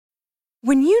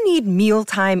When you need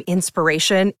mealtime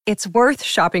inspiration, it's worth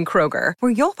shopping Kroger,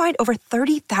 where you'll find over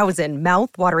 30,000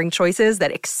 mouth-watering choices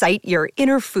that excite your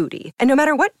inner foodie. And no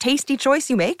matter what tasty choice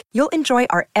you make, you'll enjoy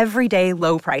our everyday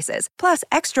low prices, plus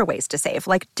extra ways to save,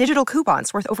 like digital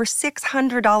coupons worth over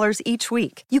 $600 each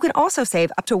week. You can also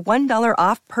save up to $1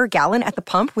 off per gallon at the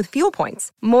pump with fuel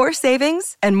points. More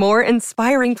savings and more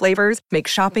inspiring flavors make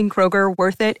shopping Kroger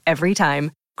worth it every time.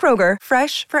 Kroger,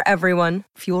 fresh for everyone.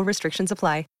 Fuel restrictions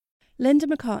apply. Linda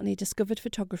McCartney discovered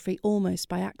photography almost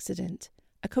by accident,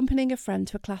 accompanying a friend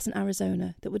to a class in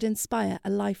Arizona that would inspire a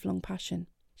lifelong passion.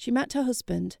 She met her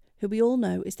husband, who we all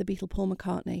know is the Beatle Paul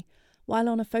McCartney, while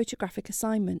on a photographic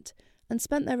assignment, and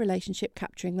spent their relationship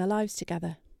capturing their lives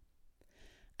together.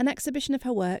 An exhibition of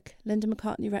her work, Linda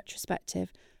McCartney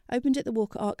Retrospective, opened at the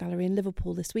Walker Art Gallery in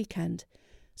Liverpool this weekend,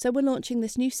 so we're launching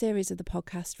this new series of the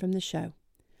podcast from the show.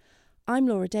 I'm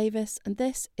Laura Davis, and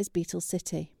this is Beatles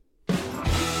City.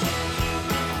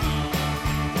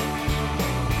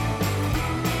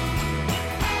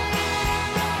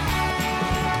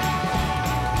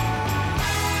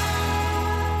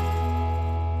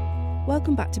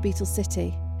 Welcome back to Beatles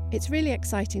City. It's really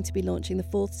exciting to be launching the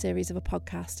fourth series of a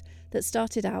podcast that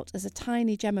started out as a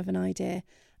tiny gem of an idea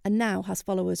and now has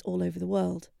followers all over the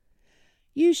world.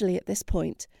 Usually at this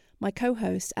point, my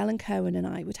co-host Ellen Kerwin and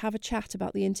I would have a chat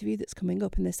about the interview that's coming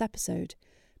up in this episode,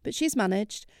 but she's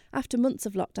managed, after months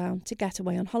of lockdown, to get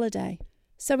away on holiday.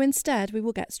 So instead, we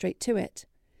will get straight to it.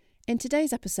 In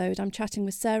today's episode, I'm chatting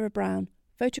with Sarah Brown,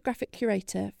 photographic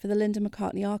curator for the Linda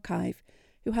McCartney Archive,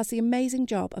 who has the amazing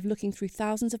job of looking through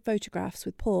thousands of photographs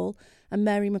with Paul and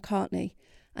Mary McCartney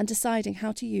and deciding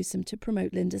how to use them to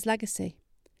promote Linda's legacy.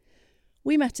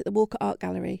 We met at the Walker Art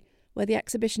Gallery, where the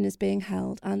exhibition is being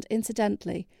held, and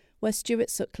incidentally, where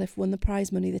Stuart Sutcliffe won the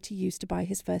prize money that he used to buy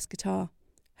his first guitar.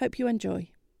 Hope you enjoy.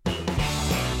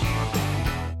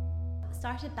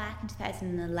 Started back in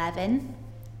 2011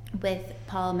 with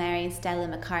Paul, Mary and Stella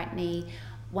McCartney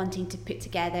wanting to put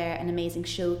together an amazing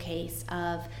showcase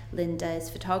of Linda's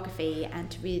photography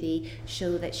and to really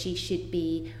show that she should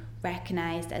be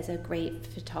recognised as a great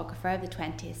photographer of the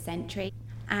 20th century.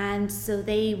 And so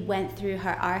they went through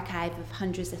her archive of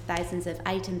hundreds of thousands of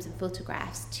items and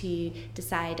photographs to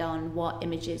decide on what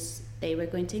images they were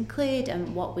going to include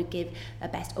and what would give a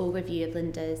best overview of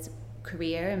Linda's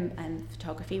career and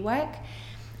photography work.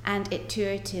 And it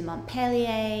toured to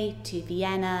Montpellier, to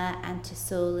Vienna and to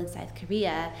Seoul in South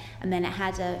Korea, and then it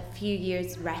had a few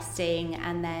years resting,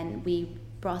 and then we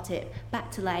brought it back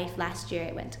to life. Last year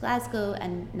it went to Glasgow,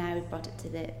 and now we've brought it to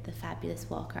the fabulous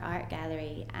Walker Art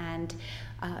Gallery. And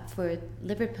for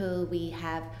Liverpool we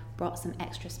have brought some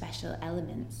extra special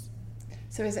elements.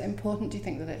 So is it important, do you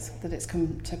think, that it's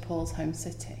come to Paul's home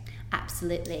city?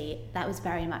 Absolutely. That was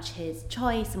very much his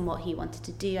choice and what he wanted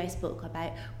to do. I spoke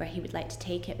about where he would like to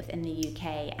take it within the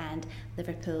UK, and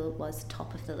Liverpool was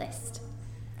top of the list.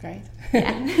 Great.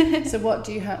 Yeah. So what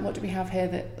do we have here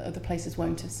that other places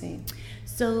won't have seen?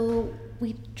 So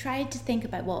we tried to think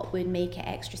about what would make it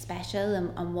extra special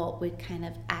and what would kind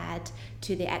of add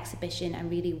to the exhibition and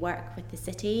really work with the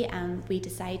city, and we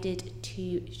decided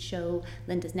to show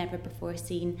Linda's never before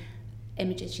seen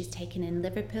images she's taken in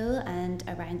Liverpool and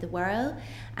around the world.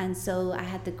 And so I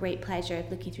had the great pleasure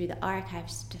of looking through the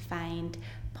archives to find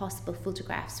possible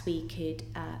photographs we could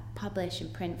publish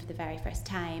and print for the very first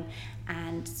time.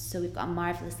 And so we've got a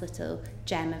marvellous little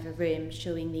gem of a room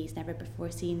showing these never before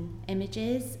seen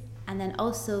images. And then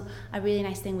also a really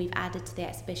nice thing we've added to the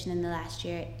exhibition in the last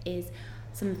year is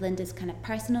some of Linda's kind of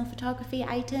personal photography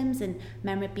items and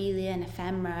memorabilia and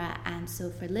ephemera. And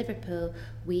so for Liverpool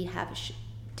we have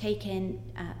taken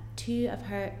 2 of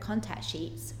her contact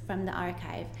sheets from the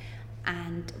archive,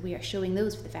 and we are showing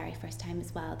those for the very first time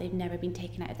as well. They've never been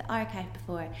taken out of the archive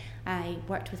before. I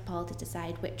worked with Paul to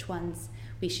decide which ones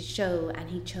we should show, and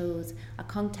he chose a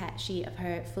contact sheet of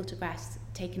her photographs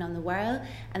taken on the Whirl,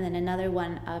 and then another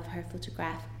one of her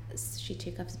photographs she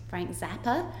took of Frank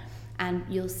Zappa. And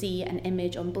you'll see an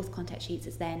image on both contact sheets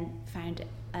is then found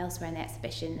elsewhere in the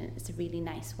exhibition, and it's a really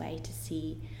nice way to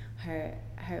see her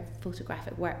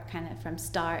photographic work kind of from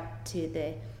start to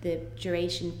the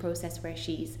duration process where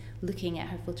she's looking at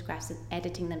her photographs and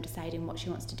editing them, deciding what she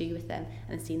wants to do with them,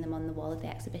 and seeing them on the wall of the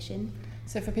exhibition.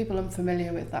 So for people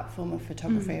unfamiliar with that form of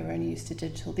photography or only used to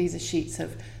digital, these are sheets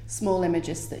of small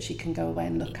images that she can go away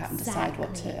and look at and decide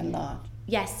what to enlarge.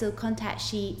 Yes, so contact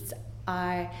sheets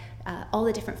are all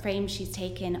the different frames she's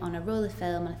taken on a roll of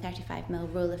film, on a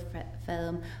 35mm roll of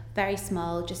film, very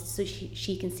small, just so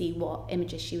she can see what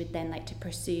images she would then like to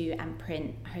pursue and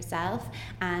print herself.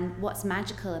 And what's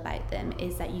magical about them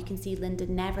is that you can see Linda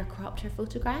never cropped her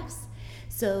photographs.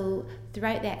 So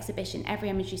throughout the exhibition, every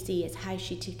image you see is how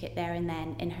she took it there and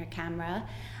then in her camera.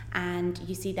 And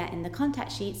you see that in the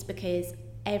contact sheets because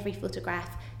every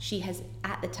photograph she has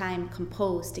at the time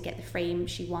composed to get the frame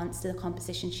she wants, to the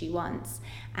composition she wants.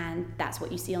 And that's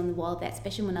what you see on the wall of the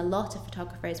exhibition, when a lot of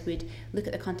photographers would look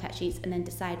at the contact sheets and then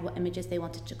decide what images they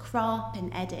wanted to crop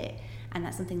and edit. And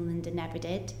that's something Linda never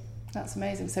did. That's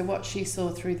amazing. So what she saw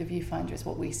through the viewfinder is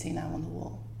what we see now on the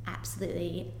wall.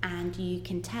 Absolutely, and you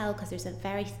can tell because there's a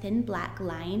very thin black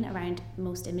line around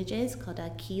most images called a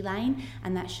key line,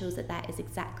 and that shows that that is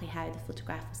exactly how the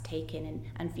photograph was taken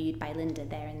and viewed by Linda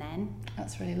there and then.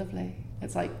 That's really lovely.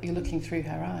 It's like you're looking through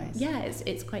her eyes. Yeah,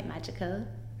 it's quite magical.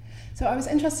 So I was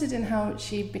interested in how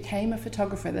she became a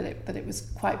photographer, that it was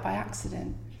quite by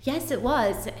accident. Yes, it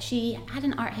was. She had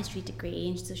an art history degree,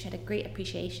 and so she had a great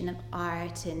appreciation of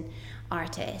art and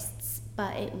artists,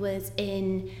 but it was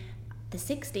in the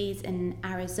 60s in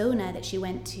Arizona that she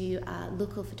went to a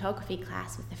local photography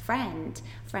class with a friend.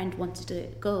 A friend wanted to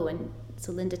go, and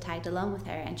so Linda tagged along with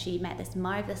her, and she met this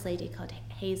marvellous lady called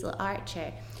Hazel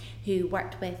Archer, who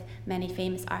worked with many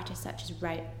famous artists such as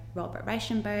Robert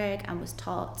Rauschenberg and was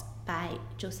taught by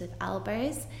Joseph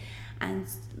Albers. And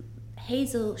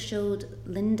Hazel showed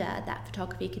Linda that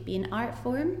photography could be an art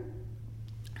form,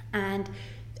 and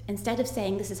instead of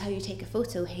saying this is how you take a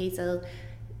photo, Hazel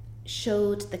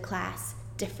showed the class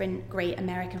different great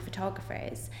American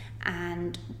photographers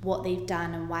and what they've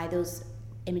done and why those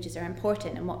images are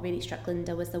important. And what really struck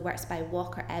Linda was the works by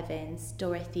Walker Evans,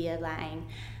 Dorothea Lange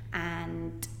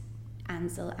and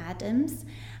Ansel Adams,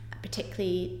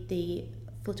 particularly the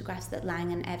photographs that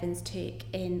Lange and Evans took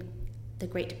in the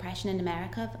Great Depression in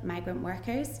America of migrant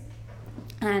workers.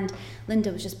 And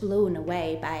Linda was just blown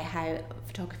away by how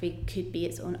photography could be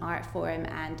its own art form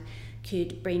and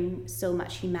could bring so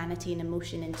much humanity and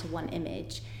emotion into one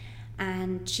image.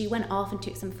 And she went off and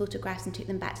took some photographs and took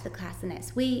them back to the class the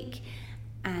next week.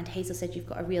 And Hazel said, "You've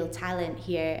got a real talent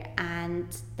here." And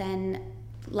then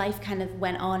life kind of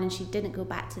went on, and she didn't go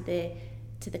back to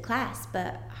the class,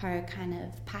 but her kind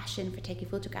of passion for taking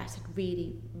photographs had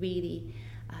really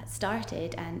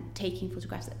started, and taking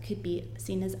photographs that could be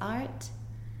seen as art.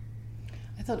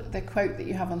 I thought the quote that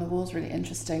you have on the wall is really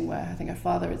interesting, where I think her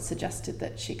father had suggested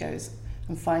that she goes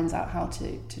and finds out how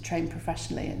to train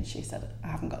professionally, and she said, "I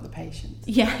haven't got the patience."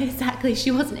 Yeah, exactly.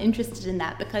 She wasn't interested in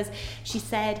that because she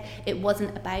said it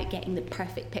wasn't about getting the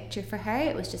perfect picture for her.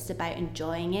 It was just about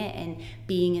enjoying it and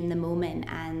being in the moment,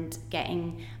 and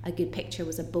getting a good picture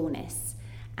was a bonus.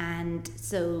 And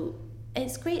so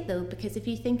it's great though, because if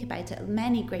you think about it,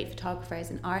 many great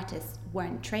photographers and artists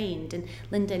weren't trained. And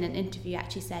Linda in an interview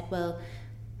actually said, well,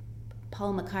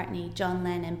 Paul McCartney, John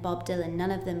Lennon, Bob Dylan,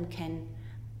 none of them can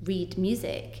read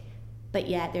music, but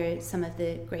yet they're some of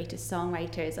the greatest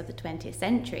songwriters of the 20th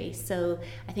century. So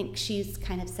I think she's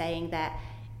kind of saying that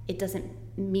it doesn't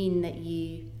mean that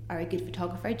you are a good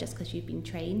photographer just because you've been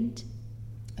trained.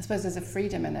 I suppose there's a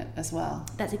freedom in it as well.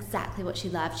 That's exactly what she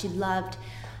loved.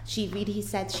 She really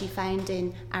said she found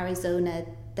in Arizona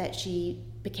that she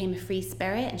became a free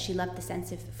spirit, and she loved the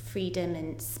sense of freedom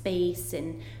and space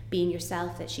and being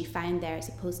yourself that she found there, as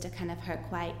opposed to kind of her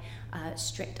quite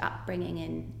strict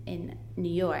upbringing in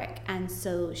New York. And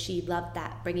so she loved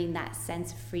that, bringing that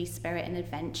sense of free spirit and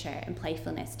adventure and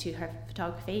playfulness to her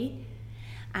photography.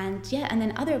 And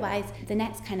then otherwise, the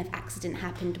next kind of accident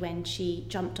happened when she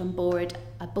jumped on board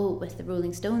a boat with the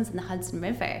Rolling Stones in the Hudson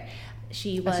River.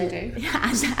 She was, as you do.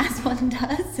 as one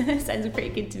does. Sounds pretty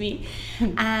good to me.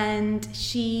 And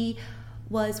she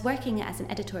was working as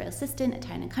an editorial assistant at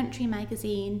Town and Country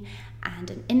magazine, and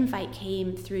an invite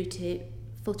came through to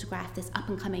photograph this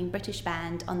up-and-coming British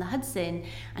band on the Hudson,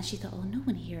 and she thought, oh, no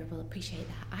one here will appreciate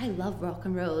that. I love rock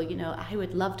and roll, I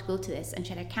would love to go to this. And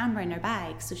she had her camera in her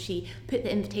bag, so she put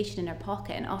the invitation in her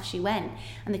pocket and off she went.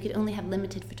 And they could only have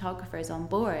limited photographers on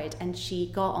board, and she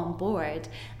got on board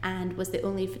and was the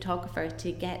only photographer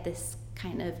to get this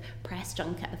kind of press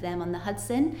junket of them on the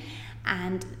Hudson.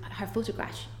 And her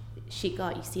photographs she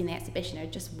got, you see in the exhibition, are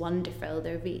just wonderful.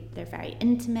 They're very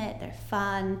intimate, they're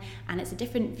fun, and it's a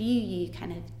different view you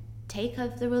kind of take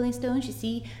of the Rolling Stones. You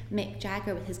see Mick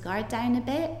Jagger with his guard down a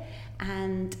bit,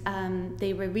 and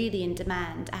they were really in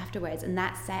demand afterwards, and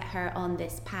that set her on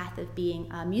this path of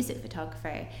being a music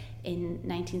photographer in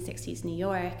 1960s New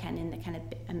York and in the kind of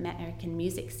American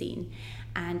music scene.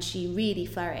 And she really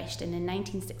flourished, and in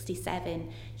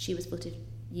 1967 she was voted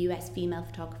US Female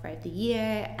Photographer of the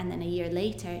Year, and then a year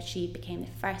later she became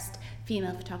the first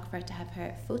female photographer to have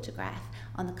her photograph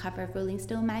on the cover of Rolling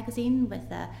Stone magazine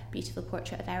with a beautiful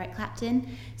portrait of Eric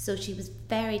Clapton. So she was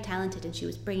very talented, and she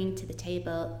was bringing to the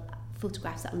table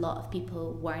photographs that a lot of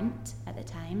people weren't at the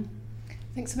time.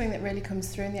 I think something that really comes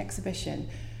through in the exhibition,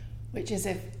 which is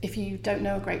if you don't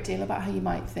know a great deal about her, you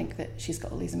might think that she's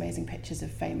got all these amazing pictures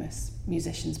of famous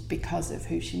musicians because of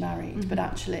who she married, but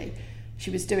actually she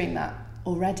was doing that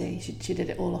already. She did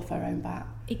it all off her own back.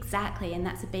 Exactly, and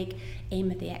that's a big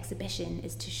aim of the exhibition,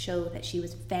 is to show that she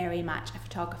was very much a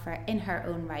photographer in her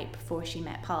own right before she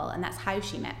met Paul, and that's how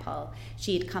she met Paul.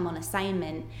 She had come on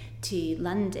assignment to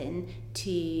London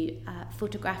to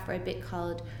photograph for a book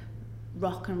called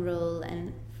Rock and Roll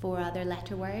and 4 other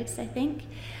letter words, I think.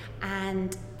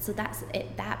 And so that's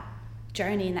it, that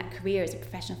journey and that career as a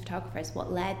professional photographer is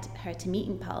what led her to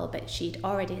meeting Paul, but she'd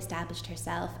already established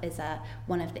herself as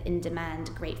one of the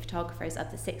in-demand great photographers of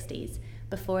the 60s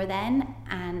before then.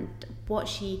 And what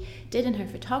she did in her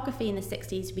photography in the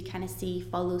 60s, we kind of see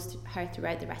follows her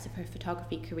throughout the rest of her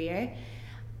photography career.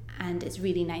 And it's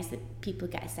really nice that people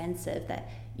get a sense of that,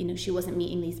 you know, she wasn't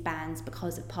meeting these bands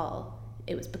because of Paul.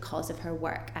 It was because of her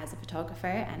work as a photographer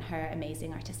and her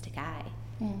amazing artistic eye.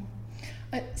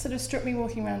 It sort of struck me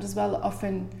walking around as well,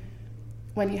 often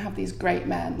when you have these great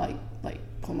men like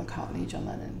Paul McCartney, John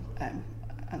Lennon,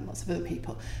 and lots of other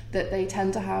people, that they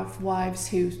tend to have wives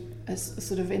who are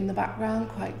sort of in the background,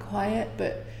 quite quiet,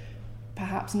 but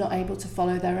perhaps not able to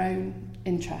follow their own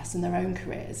interests and their own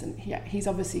careers. And he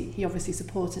obviously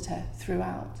supported her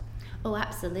throughout. Oh,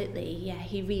 absolutely. Yeah,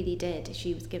 he really did.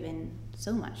 She was given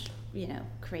so much, you know,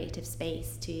 creative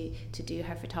space to do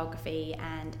her photography,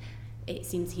 and it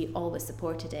seems he always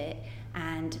supported it.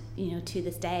 And, you know, to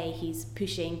this day, he's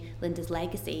pushing Linda's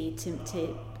legacy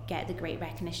to get the great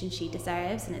recognition she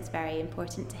deserves, and it's very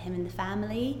important to him and the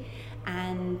family.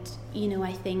 And, you know,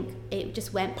 I think it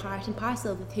just went part and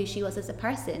parcel with who she was as a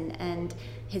person, and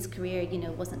his career, you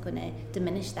know, wasn't going to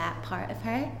diminish that part of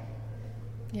her.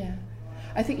 Yeah.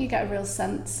 I think you get a real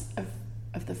sense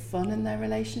of the fun in their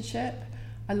relationship.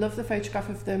 I love the photograph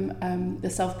of them, the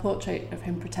self-portrait of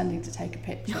him pretending to take a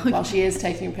picture while she is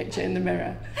taking a picture in the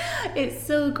mirror. It's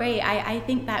so great. I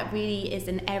think that really is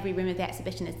in every room of the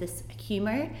exhibition, is this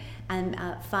humour and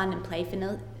fun and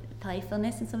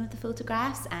playfulness in some of the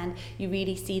photographs, and you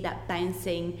really see that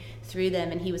bouncing through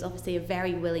them. And he was obviously a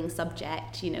very willing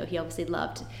subject. You know, he obviously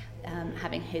loved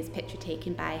having his picture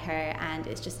taken by her, and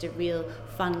it's just a real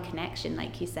fun connection,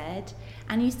 like you said.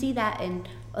 And you see that in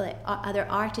other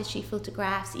artists she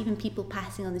photographs, even people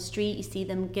passing on the street, you see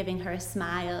them giving her a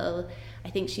smile. I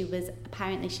think she was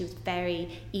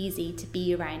very easy to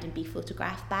be around and be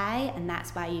photographed by, and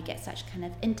that's why you get such kind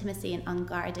of intimacy and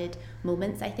unguarded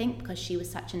moments, I think, because she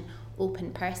was such an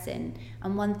open person.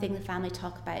 And one thing the family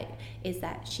talk about is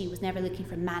that she was never looking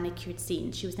for manicured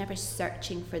scenes. She was never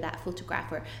searching for that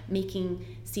photograph or making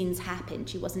scenes happen.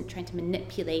 She wasn't trying to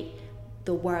manipulate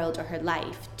the world or her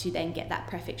life to then get that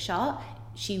perfect shot.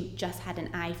 She just had an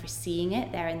eye for seeing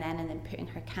it there and then putting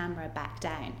her camera back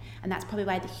down. And that's probably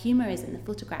why the humour is in the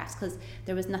photographs, because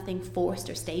there was nothing forced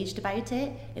or staged about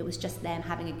it. It was just them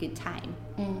having a good time.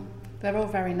 They're all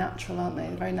very natural, aren't they?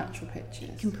 Very natural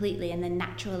pictures. Completely, and then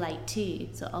natural light too.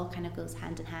 So it all kind of goes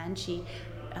hand in hand. She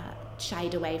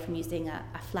shied away from using a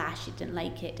flash. She didn't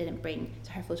like it, didn't bring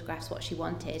to her photographs what she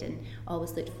wanted, and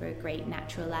always looked for a great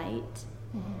natural light.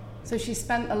 So she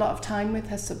spent a lot of time with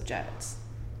her subjects.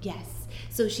 Yes.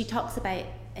 So she talks about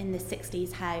in the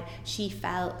 60s how she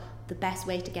felt the best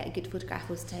way to get a good photograph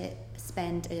was to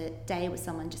spend a day with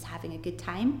someone just having a good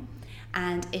time.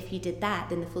 And if you did that,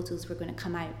 then the photos were going to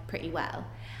come out pretty well.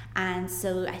 And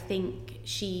so I think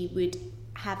she would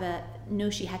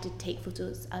she had to take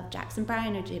photos of Jackson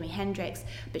Browne or Jimi Hendrix,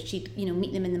 but she'd, you know,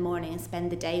 meet them in the morning and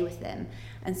spend the day with them.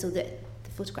 And so that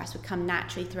the photographs would come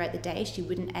naturally throughout the day. She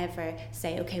wouldn't ever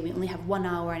say, okay, we only have 1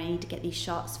 hour and I need to get these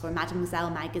shots for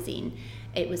Mademoiselle magazine.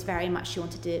 It was very much she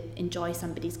wanted to enjoy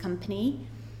somebody's company.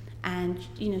 And,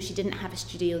 you know, she didn't have a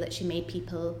studio that she made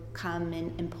people come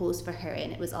and pose for her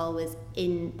in. It was always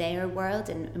in their world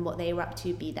and what they were up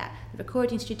to, be that the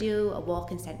recording studio, a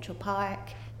walk in Central Park.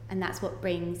 And that's what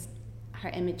brings her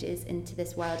images into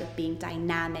this world of being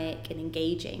dynamic and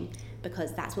engaging,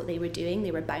 because that's what they were doing.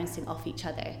 They were bouncing off each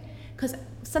other. Because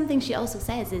something she also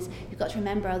says is, you've got to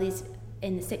remember all these,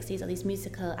 in the 60s, all these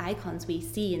musical icons we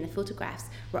see in the photographs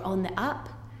were on the up.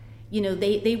 You know,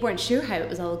 they weren't sure how it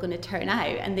was all going to turn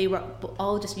out, and they were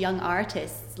all just young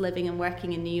artists living and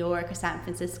working in New York or San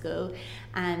Francisco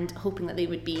and hoping that they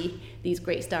would be these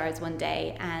great stars one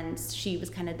day. And she was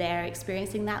kind of there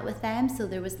experiencing that with them, so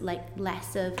there was like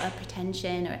less of a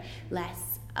pretension or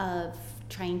less of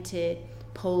trying to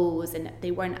pose, and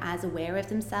they weren't as aware of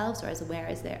themselves or as aware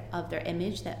as of their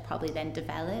image that probably then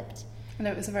developed. And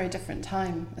it was a very different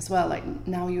time as well. Like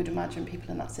now you would imagine people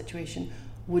in that situation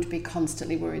would be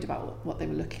constantly worried about what they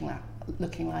were looking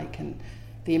like, and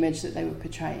the image that they were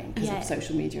portraying because of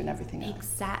social media and everything else.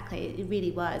 Exactly, it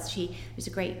really was. There's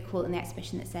a great quote in the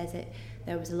exhibition that says that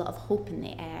there was a lot of hope in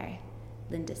the air,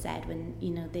 Linda said, when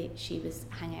she was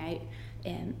hanging out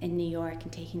in New York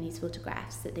and taking these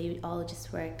photographs, that they all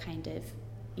just were kind of,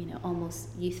 almost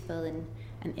youthful and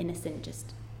innocent,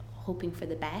 just hoping for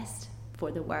the best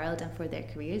for the world and for their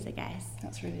careers, I guess.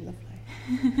 That's really lovely.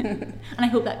 And I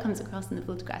hope that comes across in the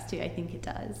photographs too. I think it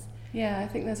does. Yeah, I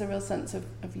think there's a real sense of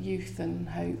youth and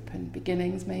hope and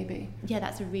beginnings, maybe. Yeah,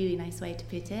 that's a really nice way to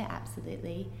put it,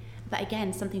 absolutely. But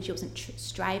again, something she wasn't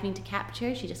striving to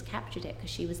capture, she just captured it because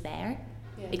she was there,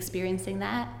 experiencing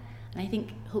that. And I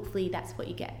think hopefully that's what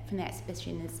you get from the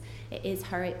exhibition, is it is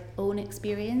her own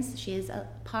experience. She is a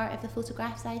part of the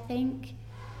photographs, I think.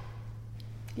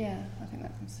 Yeah, I think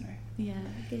that comes through. Yeah.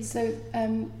 Good. So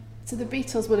the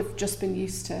Beatles would have just been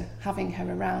used to having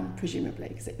her around, presumably,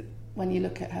 because when you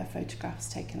look at her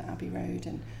photographs taken at Abbey Road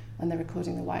and when they're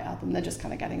recording the White Album, they're just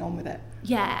kind of getting on with it.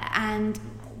 Yeah, and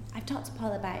I've talked to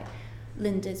Paul about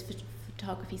Linda's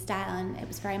photography style, and it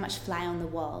was very much fly on the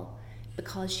wall,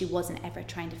 because she wasn't ever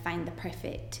trying to find the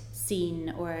perfect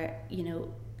scene or,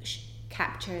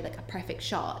 capture like a perfect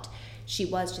shot. She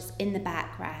was just in the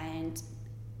background,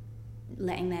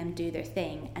 letting them do their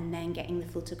thing, and then getting the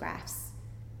photographs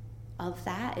of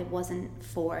that. It wasn't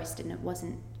forced, and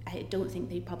I don't think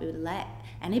they probably would let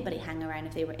anybody hang around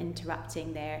if they were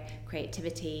interrupting their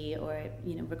creativity or,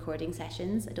 recording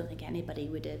sessions. I don't think anybody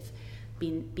would have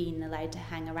been allowed to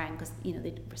hang around, because,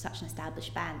 they were such an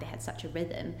established band, they had such a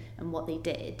rhythm and what they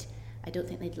did. I don't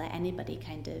think they'd let anybody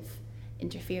kind of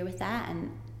interfere with that.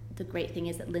 And the great thing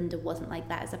is that Linda wasn't like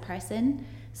that as a person,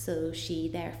 so she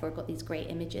therefore got these great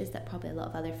images that probably a lot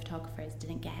of other photographers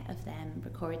didn't get of them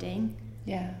recording.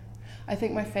 Yeah. I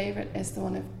think my favourite is the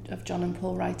one of John and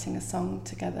Paul writing a song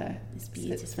together. It's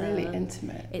beautiful. It's really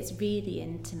intimate. It's really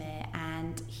intimate,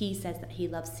 and he says that he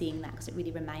loves seeing that because it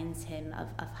really reminds him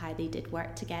of how they did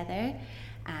work together,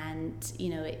 and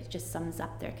it just sums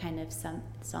up their kind of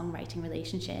songwriting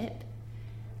relationship.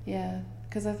 Yeah,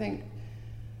 because I think,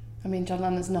 John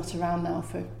Lennon's not around now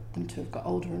for them to have got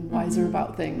older and wiser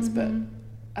about things, but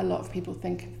a lot of people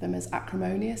think of them as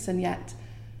acrimonious, and yet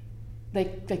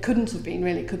they couldn't have been,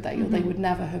 really, could they? Or they would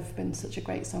never have been such a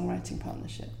great songwriting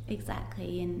partnership.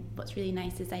 Exactly. And what's really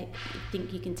nice is I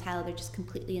think you can tell they're just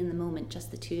completely in the moment,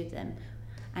 just the two of them.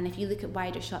 And if you look at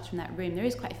wider shots from that room, there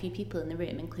is quite a few people in the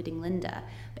room, including Linda.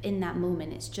 But in that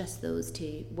moment, it's just those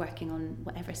two working on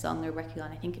whatever song they're working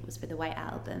on. I think it was for the White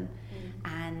Album.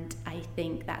 And I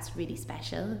think that's really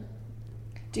special.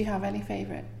 Do you have any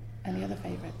other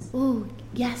favourites? Oh,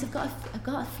 yes, I've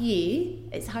got a few.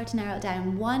 It's hard to narrow it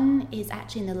down. One is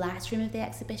actually in the last room of the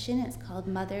exhibition. It's called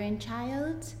Mother and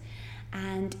Child,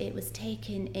 and it was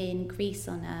taken in Greece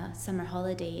on a summer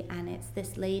holiday, and it's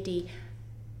this lady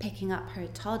picking up her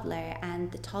toddler,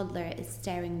 and the toddler is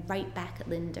staring right back at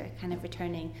Linda, kind of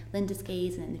returning Linda's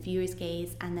gaze and then the viewer's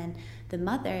gaze, and then the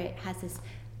mother has this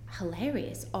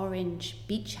hilarious orange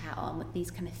beach hat on with these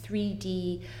kind of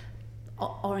 3D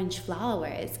orange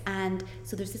flowers, and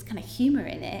so there's this kind of humor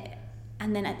in it.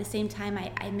 And then at the same time,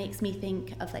 it makes me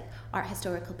think of like art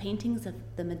historical paintings of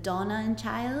the Madonna and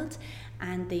Child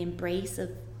and the embrace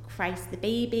of Christ the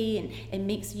baby, and it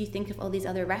makes you think of all these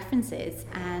other references.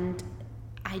 And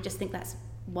I just think that's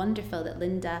wonderful that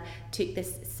Linda took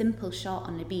this simple shot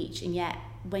on the beach, and yet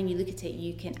when you look at it,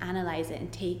 you can analyze it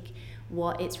and take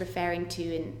what it's referring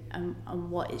to and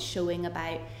what it's showing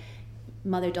about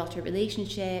mother-daughter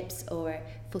relationships or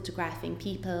photographing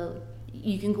people.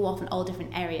 You can go off in all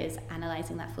different areas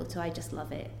analysing that photo. I just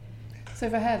love it. So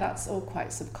for her, that's all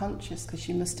quite subconscious, because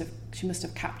she must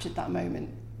have captured that moment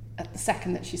at the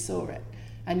second that she saw it,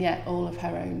 and yet all of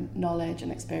her own knowledge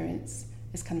and experience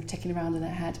is kind of ticking around in her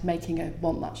head, making her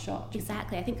want that shot.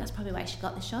 Exactly. I think that's probably why she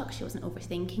got the shot. She wasn't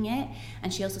overthinking it.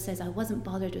 And she also says, I wasn't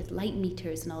bothered with light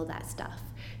meters and all that stuff.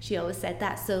 She always said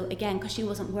that. So again, because she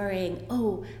wasn't worrying,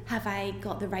 have I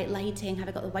got the right lighting? Have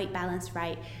I got the white balance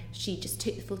right? She just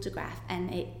took the photograph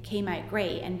and it came out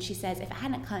great. And she says,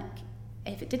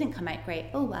 if it didn't come out great,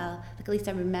 oh well, like at least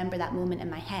I remember that moment in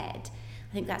my head.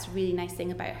 I think that's a really nice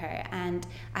thing about her. And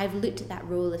I've looked at that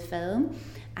roll of film,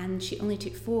 and she only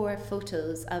took 4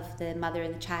 photos of the mother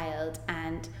and the child,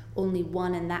 and only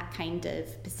one in that kind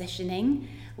of positioning,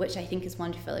 which I think is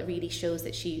wonderful. It really shows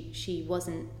that she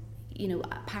wasn't,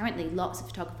 apparently lots of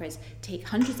photographers take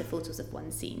hundreds of photos of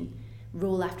one scene,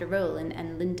 roll after roll,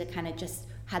 and Linda kind of just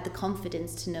had the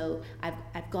confidence to know,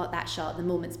 I've got that shot, the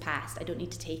moment's passed, I don't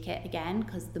need to take it again,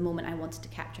 because the moment I wanted to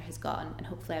capture has gone, and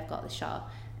hopefully I've got the shot.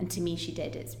 And to me, she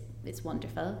did. It's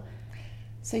wonderful.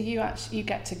 So you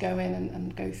get to go in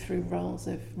and go through reels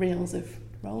of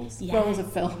rolls? Yes. Rolls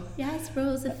of film. Yes,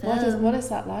 rolls of film. What is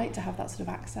that like to have that sort of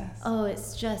access? Oh,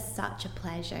 it's just such a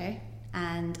pleasure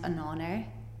and an honour.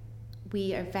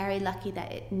 We are very lucky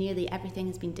that nearly everything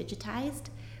has been digitised,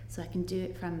 so I can do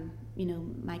it from, you know,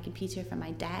 my computer, from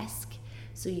my desk,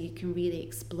 so you can really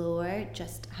explore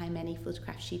just how many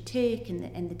photographs she took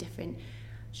and the different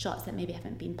shots that maybe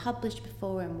haven't been published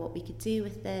before and what we could do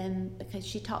with them, because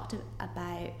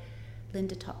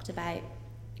Linda talked about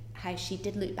how she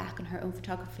did look back on her own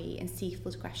photography and see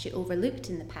photographs she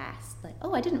overlooked in the past. Like,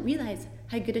 oh, I didn't realise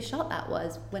how good a shot that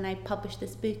was when I published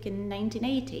this book in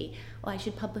 1980. Oh, I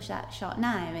should publish that shot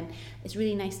now. And it's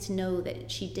really nice to know that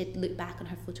she did look back on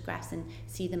her photographs and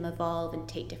see them evolve and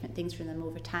take different things from them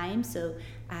over time. So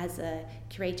as a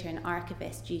curator and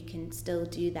archivist, you can still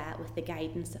do that with the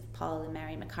guidance of Paul and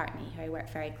Mary McCartney, who I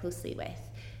work very closely with.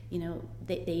 You know,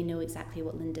 they know exactly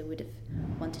what Linda would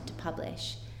have wanted to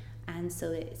publish. And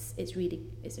so it's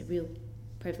a real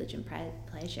privilege and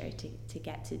pleasure to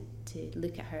get to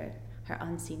look at her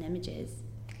unseen images.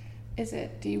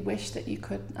 Do you wish that you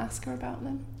could ask her about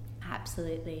them?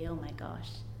 Absolutely. Oh my gosh,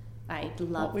 I'd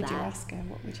love that. What would you ask her?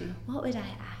 What would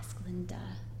I ask Linda?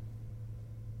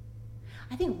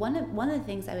 I think one of the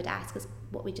things I would ask is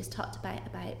what we just talked about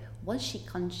was she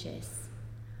conscious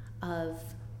of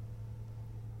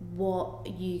what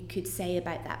you could say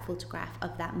about that photograph,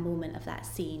 of that moment, of that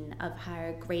scene, of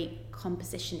her great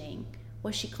compositioning?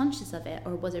 Was she conscious of it,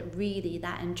 or was it really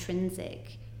that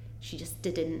intrinsic she just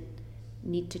didn't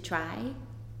need to try?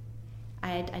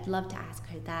 I'd love to ask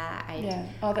her that.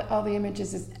 Are the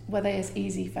images, were they as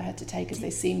easy for her to take as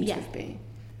they seem to have been?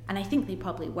 And I think they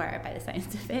probably were, by the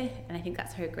sounds of it, and I think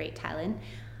that's her great talent.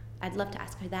 I'd love to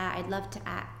ask her that. I'd love to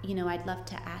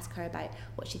ask her about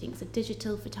what she thinks of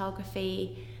digital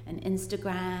photography and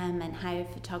Instagram and how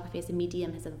photography as a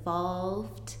medium has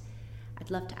evolved. I'd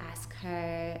love to ask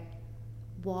her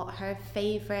what her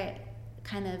favourite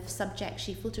kind of subject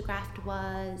she photographed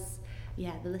was.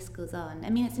 Yeah, the list goes on. I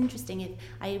mean, it's interesting. If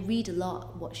I read a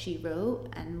lot what she wrote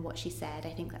and what she said, I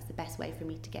think that's the best way for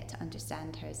me to get to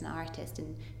understand her as an artist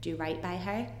and do right by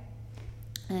her.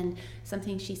 And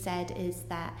something she said is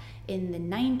that in the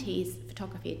 90s,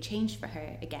 photography had changed for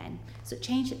her again. So it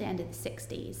changed at the end of the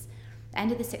 60s. At the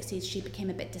end of the 60s, she became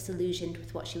a bit disillusioned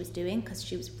with what she was doing, because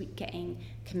she was getting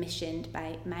commissioned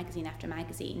by magazine after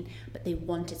magazine, but they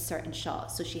wanted certain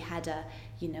shots. So she had a,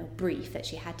 brief that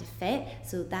she had to fit.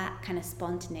 So that kind of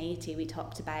spontaneity we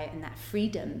talked about and that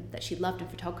freedom that she loved in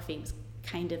photography was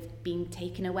kind of being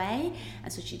taken away.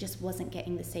 And so she just wasn't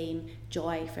getting the same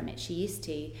joy from it she used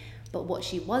to. But what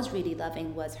she was really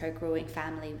loving was her growing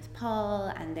family with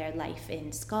Paul and their life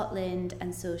in Scotland.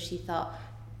 And so she thought,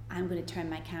 I'm going to turn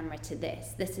my camera to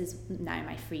this. This is now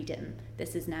my freedom.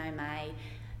 This is now my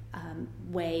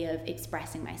way of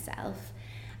expressing myself.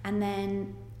 And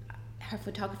then her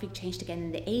photography changed again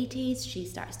in the 80s. She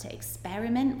starts to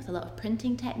experiment with a lot of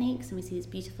printing techniques. And we see these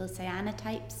beautiful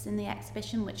cyanotypes in the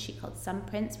exhibition, which she called sun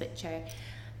prints, which are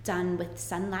done with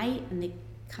sunlight. And they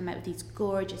come out with these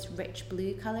gorgeous rich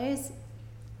blue colours.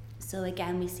 So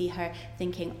again, we see her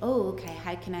thinking,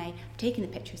 taking the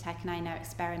pictures, how can I now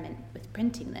experiment with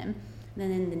printing them? And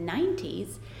then in the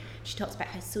 90s, she talks about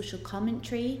how social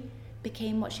commentary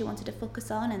became what she wanted to focus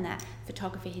on, and that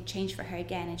photography had changed for her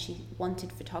again, and she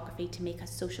wanted photography to make a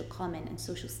social comment and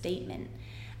social statement.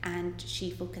 And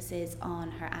she focuses on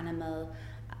her animal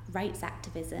rights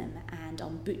activism and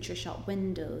on butcher shop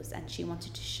windows, and she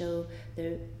wanted to show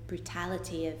the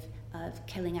brutality of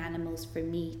killing animals for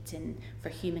meat and for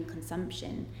human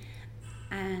consumption.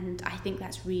 And I think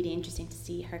that's really interesting to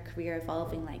see her career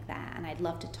evolving like that, and I'd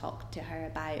love to talk to her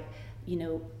about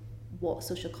what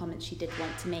social comments she did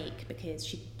want to make, because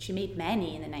she made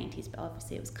many in the 90s, but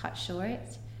obviously it was cut short.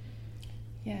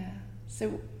 Yeah.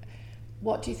 So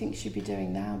what do you think she'd be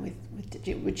doing now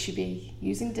would she be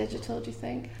using digital, do you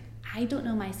think? I don't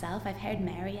know myself. I've heard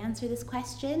Mary answer this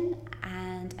question,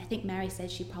 and I think Mary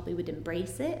said she probably would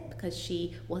embrace it because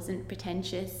she wasn't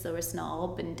pretentious or a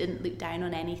snob and didn't look down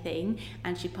on anything,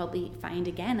 and she'd probably find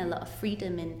again a lot of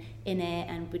freedom in it,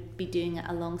 and would be doing it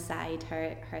alongside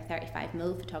her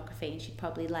 35mm photography. And she'd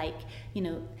probably like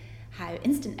how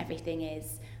instant everything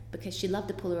is, because she loved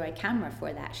the Polaroid camera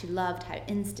for that. She loved how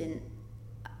instant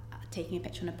taking a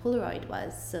picture on a Polaroid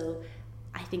was. So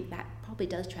I think that probably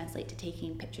does translate to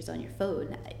taking pictures on your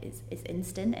phone. It's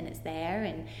instant and it's there,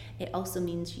 and it also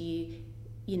means you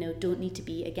don't need to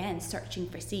be again searching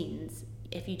for scenes.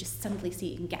 If you just simply see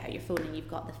it, you can get out your phone and you've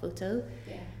got the photo.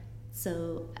 Yeah.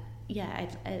 So I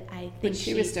think but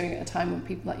she was doing it at a time when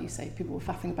people, like you say, people were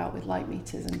faffing about with light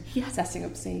meters and setting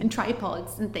up scenes and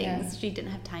tripods and things. She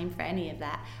didn't have time for any of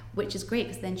that, which is great,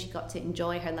 because then she got to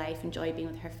enjoy her life, enjoy being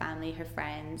with her family, her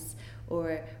friends,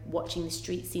 or watching the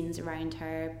street scenes around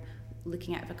her,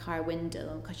 looking out of a car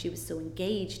window, because she was so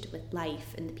engaged with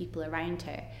life and the people around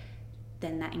her.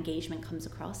 Then that engagement comes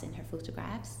across in her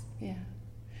photographs. Yeah.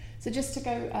 So just to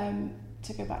go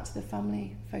back to the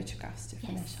family photographs to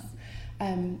finish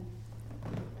on.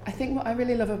 I think what I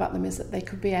really love about them is that they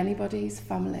could be anybody's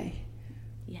family.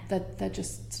 Yeah. They're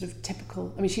just sort of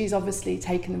typical. I mean, she's obviously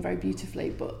taken them very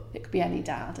beautifully, but it could be any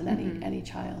dad and any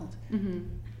child. Mm-hmm.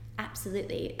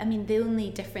 Absolutely. I mean, the only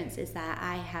difference is that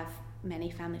I have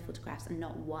many family photographs and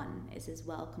not one is as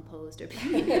well composed or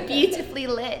beautifully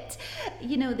lit.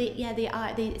 You know,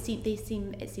 it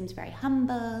seems very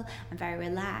humble and very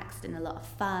relaxed and a lot of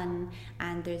fun,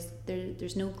 and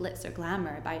there's no glitz or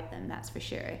glamour about them, that's for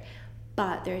sure.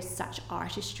 But there's such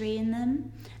artistry in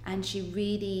them, and she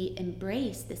really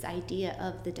embraced this idea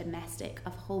of the domestic,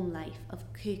 of home life, of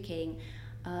cooking,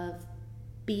 of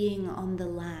being on the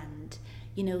land,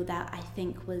 you know, that I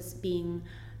think was being,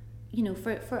 you know,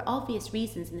 for obvious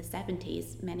reasons in the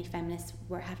 70s, many feminists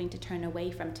were having to turn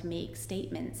away from to make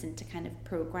statements and to kind of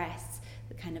progress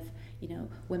the kind of, you know,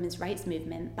 women's rights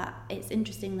movement. But it's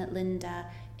interesting that Linda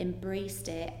embraced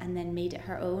it and then made it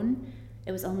her own.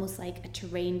 It was almost like a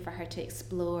terrain for her to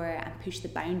explore and push the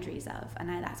boundaries of. And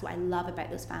that's what I love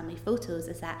about those family photos,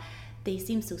 is that they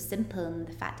seem so simple in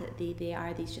the fact that they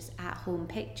are these just at-home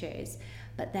pictures.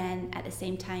 But then at the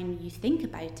same time, you think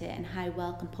about it and how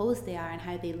well composed they are and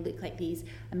how they look like these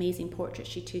amazing portraits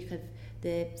she took of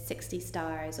the 60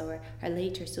 stars or her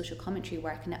later social commentary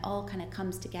work, and it all kind of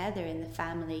comes together in the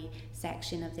family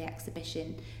section of the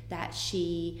exhibition, that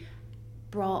she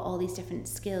brought all these different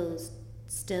skills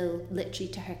still literally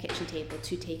to her kitchen table,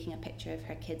 to taking a picture of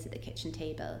her kids at the kitchen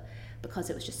table, because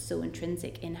it was just so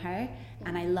intrinsic in her.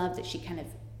 And I love that she kind of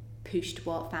pushed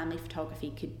what family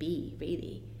photography could be,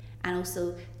 really, and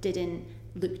also didn't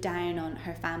look down on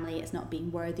her family as not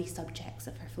being worthy subjects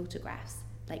of her photographs.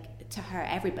 Like, to her,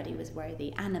 everybody was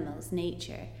worthy. Animals,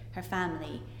 nature, her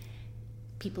family,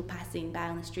 people passing by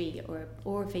on the street,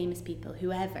 or famous people,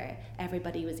 whoever,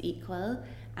 everybody was equal,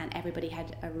 and everybody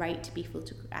had a right to be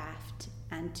photographed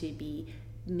and to be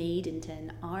made into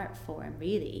an art form,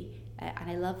 really. And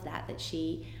I love that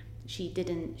she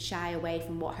didn't shy away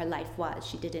from what her life was.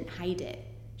 She didn't hide it.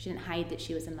 She didn't hide that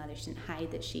she was a mother. She didn't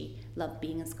hide that she loved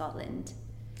being in Scotland.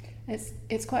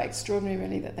 It's quite extraordinary,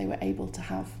 really, that they were able to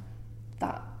have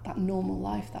that normal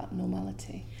life, that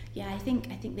normality. Yeah, I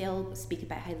think they all speak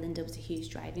about how Linda was a huge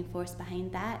driving force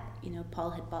behind that. You know,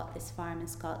 Paul had bought this farm in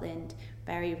Scotland,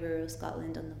 very rural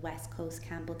Scotland on the west coast,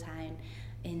 Campbelltown,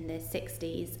 in the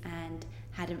 60s, and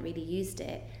hadn't really used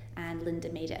it. And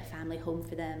Linda made it a family home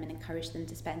for them and encouraged them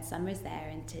to spend summers there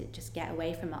and to just get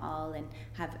away from it all and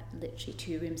have literally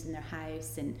 2 rooms in their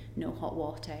house and no hot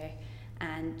water,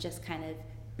 and just kind of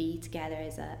be together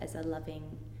as a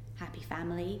loving, happy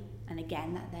family. And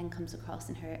again, that then comes across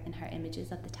in her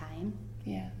images of the time.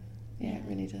 Yeah, it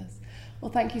really does.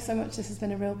 Well, thank you so much. This has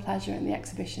been a real pleasure, and the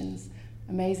exhibition's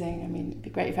amazing. I mean, it'd be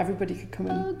great if everybody could come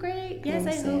and great. Yes,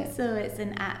 I hope so. It's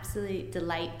an absolute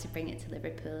delight to bring it to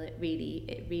Liverpool. It really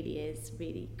is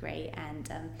really great, and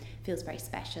feels very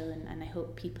special, and I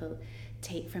hope people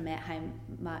take from it how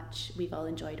much we've all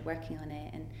enjoyed working on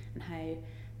it, and how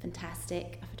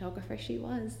fantastic a photographer she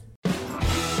was.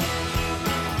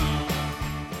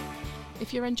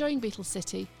 If you're enjoying Beetle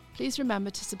City, please remember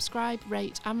to subscribe,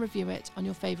 rate and review it on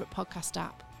your favourite podcast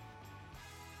app.